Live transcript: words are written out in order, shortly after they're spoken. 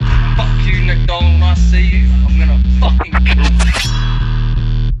see you, I'm gonna fucking kill you.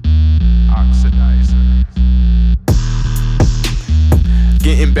 Oxidizer.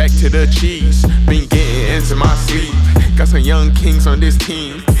 Getting back to the cheese, been getting into my sleep. Got some young kings on this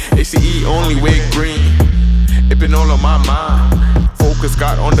team. ACE only with green. It been all on my mind. Focus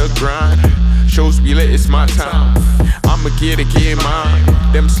got on the grind. Shows be lit, it's my time. I'ma get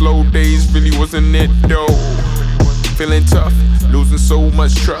mine. Them slow days really wasn't it though. Feeling tough, losing so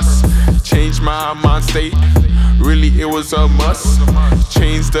much trust. Changed my mind state. Really it was a must.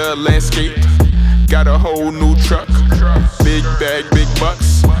 Changed the landscape. Got a whole new truck. Big bag, big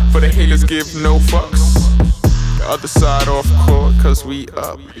bucks. For the haters give no fucks. The other side off court, cause we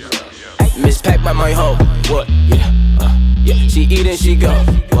up. Miss Pack by my hoe, what? Yeah, yeah. She eat and she go,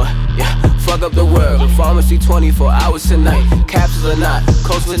 what? Yeah. Fuck up the world, pharmacy 24 hours tonight. Capsules or not,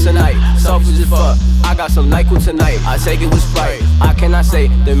 coast for tonight. Selfish as fuck, I got some NyQuil tonight. I take it with Sprite, I cannot say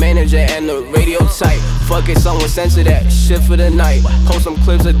the manager and the radio tight. Fuck it, someone censor that shit for the night. Post some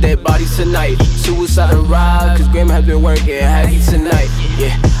clips of dead bodies tonight. Suicide and ride, cause Graham has been working heavy tonight.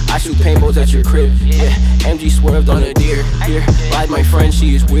 Yeah, I shoot paintballs at your crib. Yeah, MG swerved on a deer. Here, like my friend,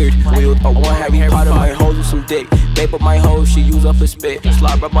 she is weird. Wheeled on one Harry Potter, my hoes with some dick. Vape up my hoe, she use up a spit.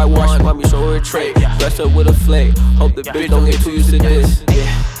 Slide up my watch, let me show her a trick. Dress her with a flick. Hope the bitch don't get too used to this.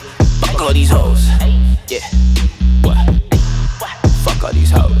 Yeah, fuck all these hoes. Yeah, what? Fuck all these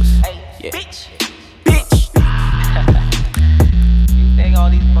hoes. Yeah, bitch. You think all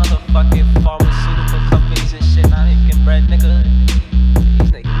these motherfucking pharmaceutical companies and shit not making bread, nigga?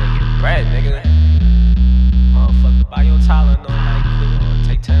 These niggas making bread, nigga. Motherfucker, buy your Tylenol, NyQuil,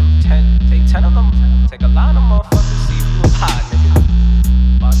 take 10 of them, take a lot of them, motherfucker.